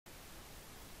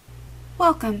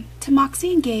Welcome to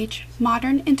MoxiEngage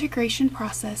Modern Integration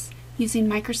Process using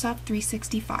Microsoft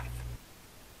 365.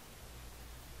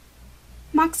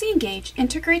 MoxiEngage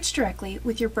integrates directly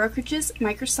with your brokerage's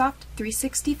Microsoft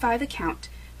 365 account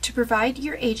to provide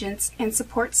your agents and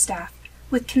support staff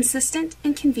with consistent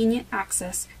and convenient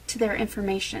access to their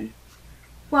information,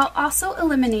 while also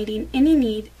eliminating any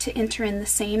need to enter in the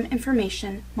same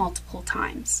information multiple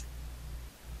times.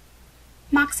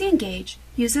 MoxiEngage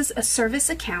uses a service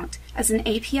account as an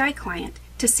API client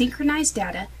to synchronize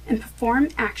data and perform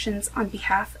actions on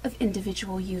behalf of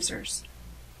individual users.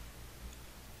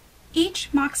 Each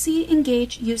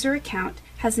MoxiEngage user account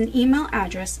has an email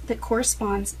address that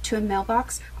corresponds to a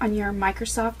mailbox on your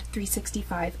Microsoft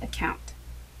 365 account.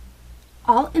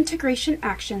 All integration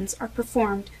actions are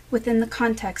performed within the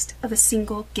context of a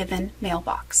single given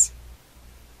mailbox.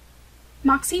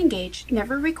 MoxiEngage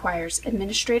never requires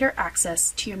administrator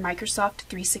access to your Microsoft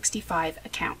 365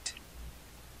 account.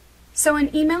 So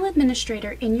an email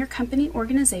administrator in your company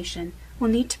organization will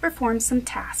need to perform some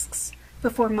tasks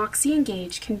before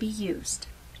MoxiEngage can be used.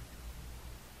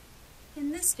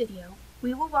 In this video,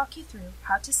 we will walk you through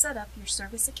how to set up your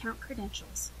service account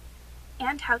credentials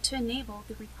and how to enable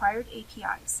the required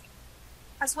APIs,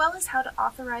 as well as how to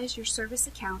authorize your service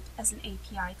account as an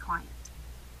API client.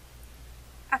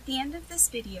 At the end of this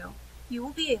video, you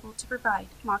will be able to provide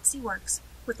MoxiWorks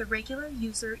with a regular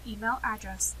user email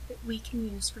address that we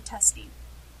can use for testing.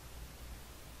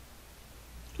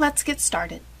 Let's get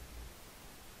started.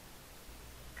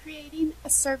 Creating a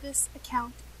service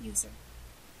account user.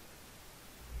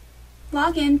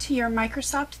 Log in to your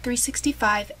Microsoft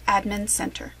 365 Admin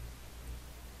Center.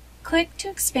 Click to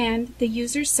expand the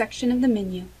Users section of the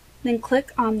menu, then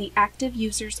click on the Active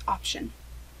Users option.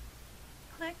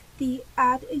 Click the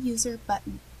Add a User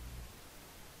button.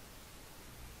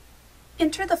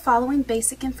 Enter the following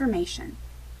basic information: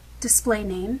 display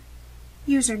name,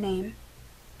 username,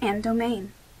 and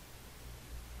domain.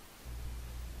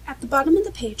 At the bottom of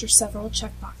the page are several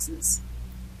checkboxes.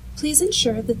 Please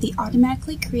ensure that the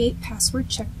Automatically Create Password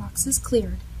checkbox is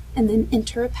cleared and then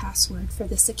enter a password for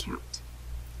this account.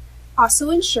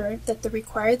 Also ensure that the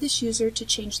Require this user to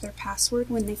change their password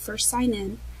when they first sign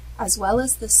in, as well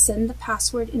as the Send the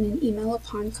password in an email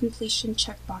upon completion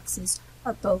checkboxes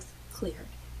are both cleared.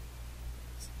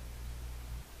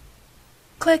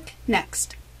 Click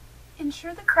Next.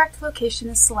 Ensure the correct location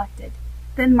is selected,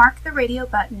 then mark the radio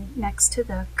button next to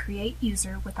the Create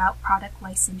User Without Product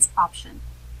License option.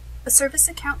 A service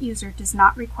account user does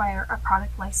not require a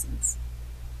product license.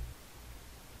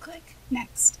 Click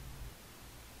Next.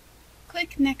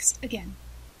 Click Next again.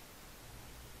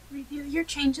 Review your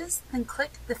changes, then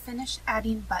click the Finish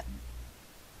Adding button.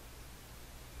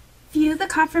 View the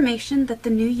confirmation that the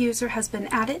new user has been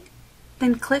added,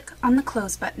 then click on the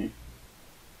Close button.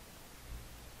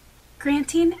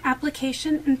 Granting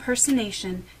application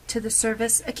impersonation to the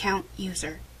service account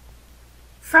user.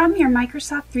 From your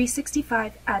Microsoft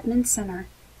 365 Admin Center,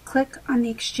 click on the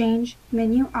Exchange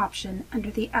menu option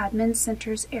under the Admin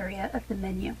Center's area of the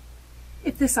menu.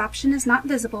 If this option is not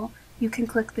visible, you can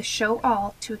click the Show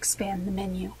All to expand the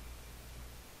menu.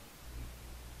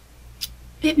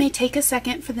 It may take a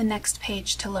second for the next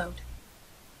page to load.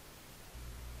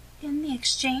 In the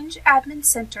Exchange Admin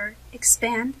Center,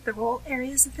 expand the role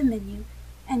areas of the menu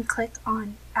and click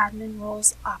on Admin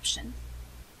Roles option.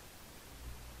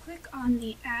 Click on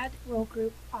the Add Role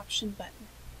Group option button.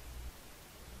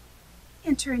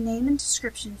 Enter a name and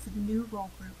description for the new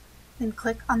role group, then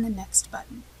click on the Next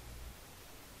button.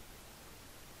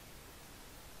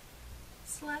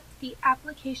 Select the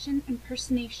Application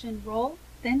Impersonation role,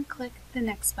 then click the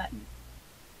Next button.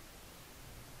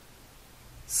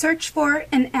 Search for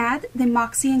and add the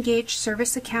MoxiEngage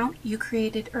service account you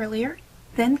created earlier,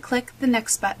 then click the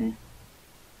Next button.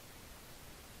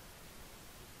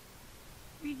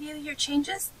 Review your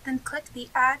changes, then click the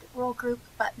Add Role Group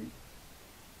button.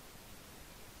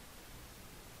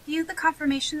 View the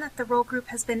confirmation that the role group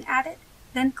has been added,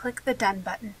 then click the Done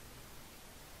button.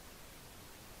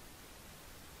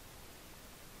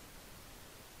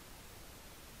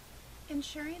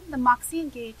 Ensuring the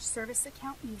MoxiEngage service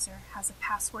account user has a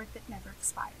password that never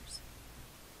expires.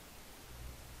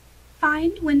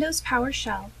 Find Windows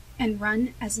PowerShell and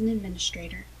run as an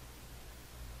administrator.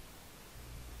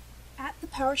 At the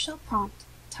PowerShell prompt,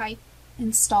 type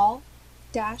install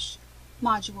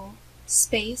 -module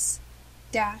space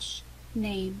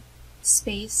 -name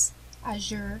space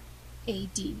Azure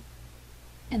AD,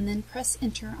 and then press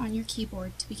Enter on your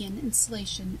keyboard to begin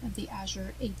installation of the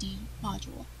Azure AD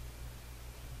module.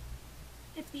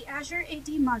 If the Azure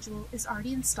AD module is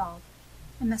already installed,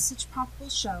 a message prompt will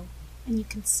show and you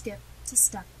can skip to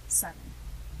step 7.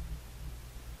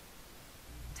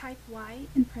 Type Y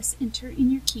and press Enter in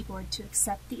your keyboard to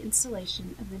accept the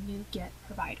installation of the new Get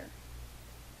provider.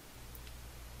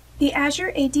 The Azure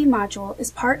AD module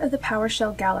is part of the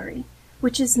PowerShell gallery,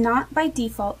 which is not by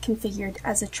default configured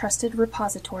as a trusted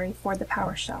repository for the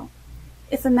PowerShell.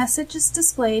 If a message is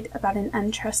displayed about an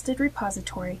untrusted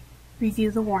repository, review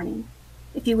the warning.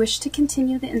 If you wish to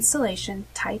continue the installation,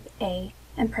 type A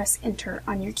and press Enter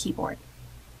on your keyboard.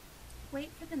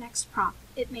 Wait for the next prompt.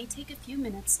 It may take a few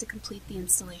minutes to complete the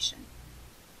installation.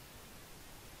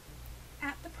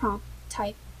 At the prompt,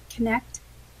 type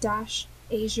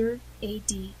connect-azure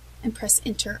AD and press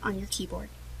Enter on your keyboard.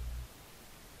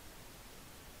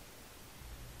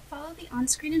 Follow the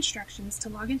on-screen instructions to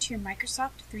log into your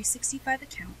Microsoft 365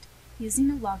 account using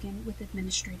a login with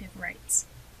administrative rights.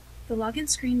 The login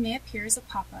screen may appear as a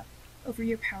pop-up over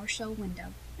your PowerShell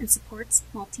window and supports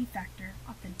multi-factor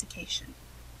authentication.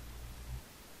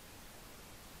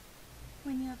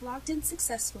 When you have logged in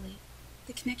successfully,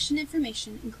 the connection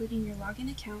information, including your login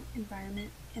account,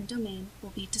 environment, and domain, will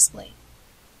be displayed.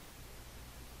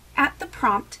 At the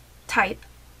prompt, type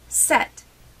set-azure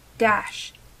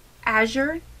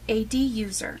AD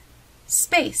user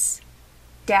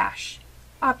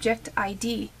space-object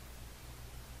ID,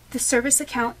 the service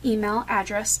account email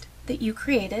address that you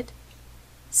created,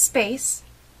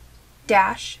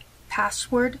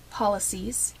 space-password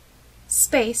policies,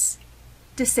 space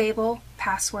disable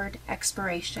password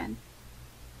expiration.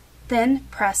 Then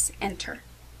press Enter.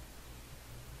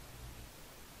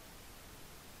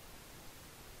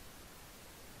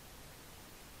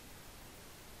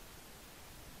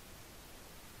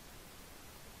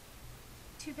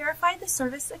 To verify the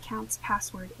service account's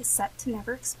password is set to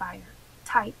never expire,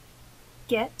 type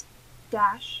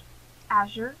get-azure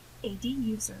AD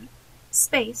user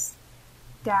space-object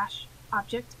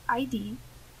ID,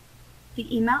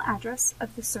 the email address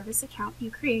of the service account you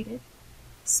created,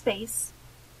 space,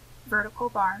 vertical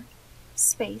bar,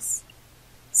 space,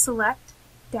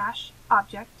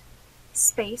 select-object,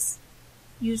 space,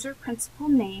 user principal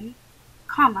name,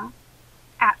 comma,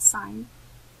 @,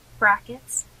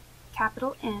 brackets,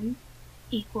 capital N,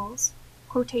 equals,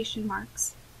 quotation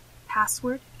marks,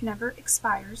 password never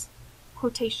expires,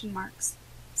 quotation marks,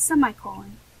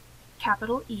 semicolon,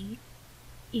 capital E,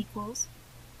 equals,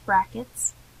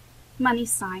 brackets, money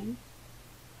sign,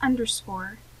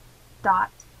 underscore,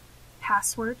 dot,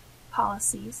 password,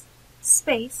 policies,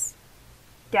 space,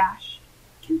 dash,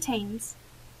 contains,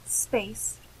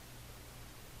 space,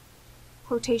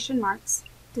 quotation marks,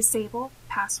 disable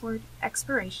password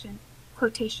expiration,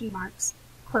 quotation marks,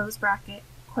 close bracket,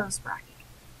 close bracket.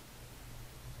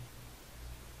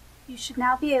 You should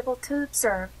now be able to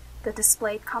observe the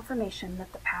displayed confirmation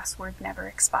that the password never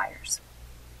expires.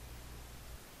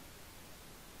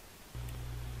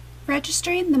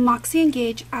 Registering the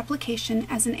MoxiEngage application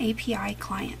as an API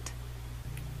client.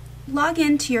 Log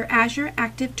in to your Azure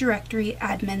Active Directory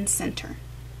Admin Center.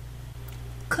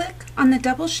 Click on the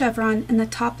double chevron in the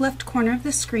top left corner of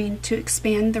the screen to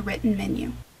expand the written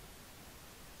menu.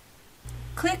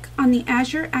 Click on the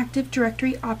Azure Active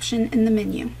Directory option in the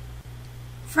menu.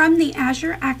 From the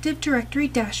Azure Active Directory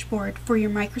dashboard for your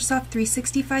Microsoft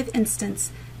 365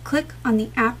 instance, click on the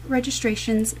App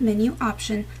Registrations menu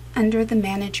option under the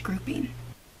Manage grouping.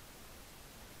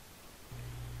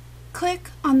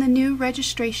 Click on the new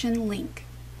registration link.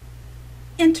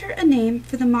 Enter a name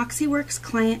for the MoxiWorks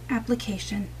client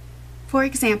application, for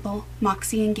example,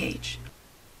 MoxiEngage.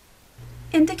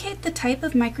 Indicate the type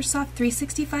of Microsoft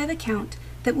 365 account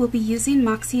that will be using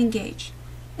MoxiEngage.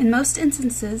 In most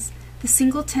instances, the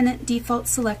single tenant default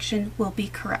selection will be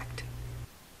correct.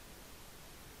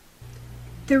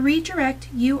 The redirect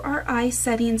URI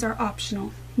settings are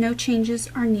optional. No changes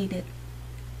are needed.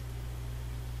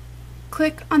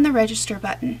 Click on the Register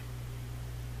button.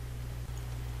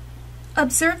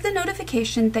 Observe the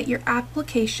notification that your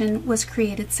application was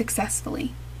created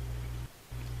successfully.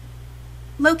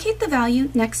 Locate the value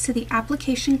next to the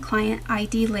Application Client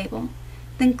ID label,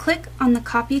 then click on the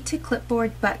Copy to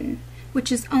Clipboard button,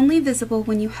 which is only visible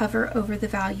when you hover over the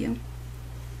value.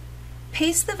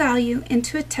 Paste the value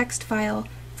into a text file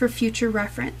for future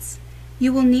reference.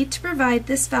 You will need to provide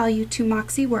this value to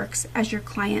MoxiWorks as your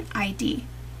client ID.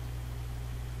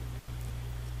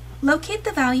 Locate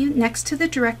the value next to the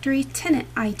Directory Tenant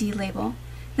ID label,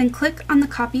 then click on the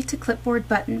Copy to Clipboard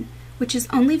button, which is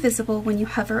only visible when you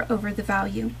hover over the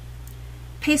value.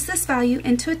 Paste this value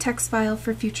into a text file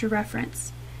for future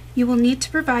reference. You will need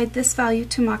to provide this value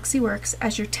to MoxiWorks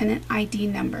as your tenant ID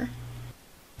number.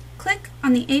 Click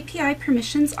on the API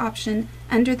Permissions option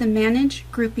under the Manage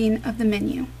grouping of the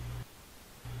menu.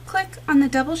 Click on the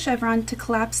double chevron to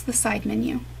collapse the side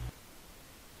menu.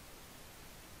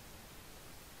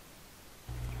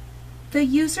 The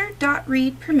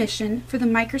user.read permission for the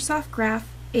Microsoft Graph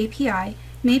API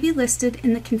may be listed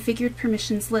in the configured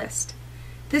permissions list.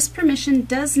 This permission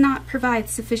does not provide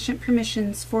sufficient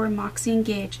permissions for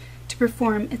MoxiEngage to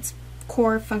perform its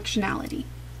core functionality.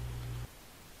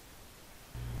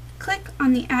 Click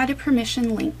on the Add a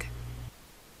Permission link.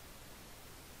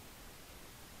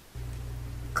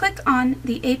 Click on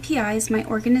the APIs My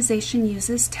Organization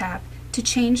Uses tab to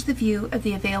change the view of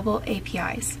the available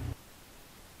APIs.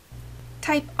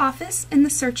 Type Office in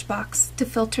the search box to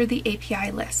filter the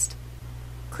API list.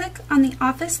 Click on the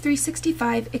Office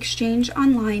 365 Exchange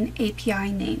Online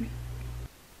API name.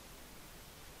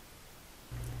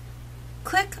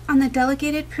 Click on the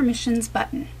Delegated Permissions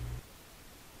button.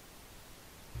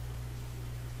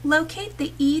 Locate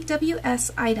the EWS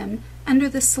item under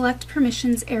the Select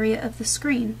Permissions area of the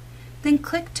screen, then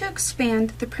click to expand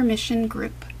the permission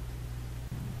group.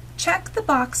 Check the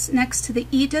box next to the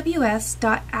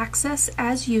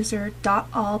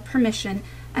ews.accessasuser.all permission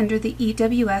under the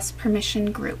EWS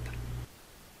permission group.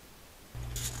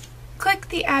 Click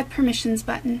the Add Permissions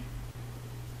button.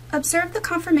 Observe the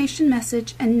confirmation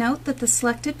message and note that the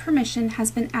selected permission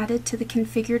has been added to the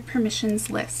configured permissions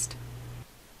list.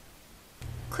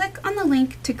 Click on the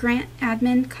link to grant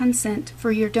admin consent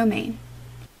for your domain.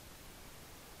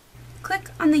 Click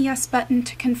on the Yes button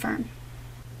to confirm.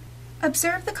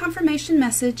 Observe the confirmation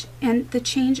message and the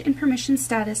change in permission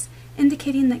status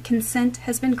indicating that consent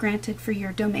has been granted for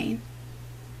your domain.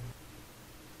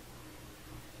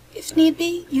 If need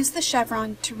be, use the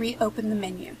chevron to reopen the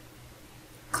menu.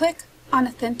 Click on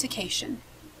Authentication.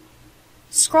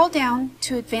 Scroll down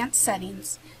to Advanced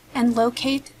Settings and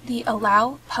locate the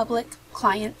Allow Public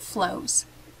Client Flows.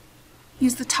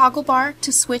 Use the toggle bar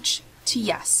to switch to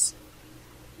Yes.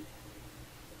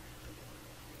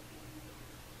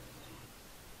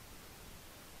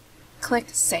 Click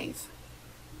Save.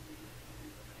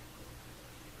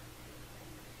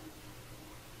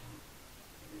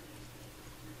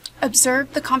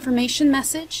 Observe the confirmation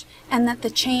message and that the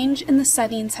change in the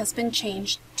settings has been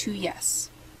changed to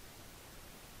Yes.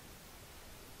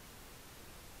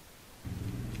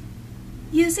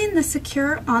 Using the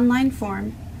secure online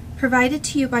form provided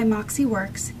to you by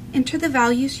MoxiWorks, enter the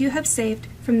values you have saved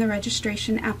from the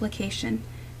registration application,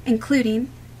 including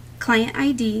client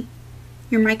ID,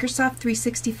 your Microsoft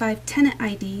 365 tenant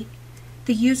ID,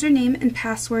 the username and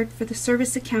password for the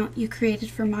service account you created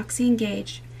for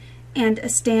MoxiEngage, and a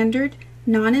standard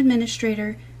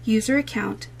non-administrator user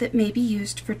account that may be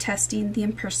used for testing the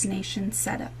impersonation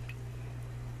setup.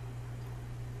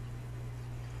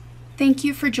 Thank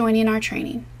you for joining our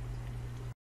training.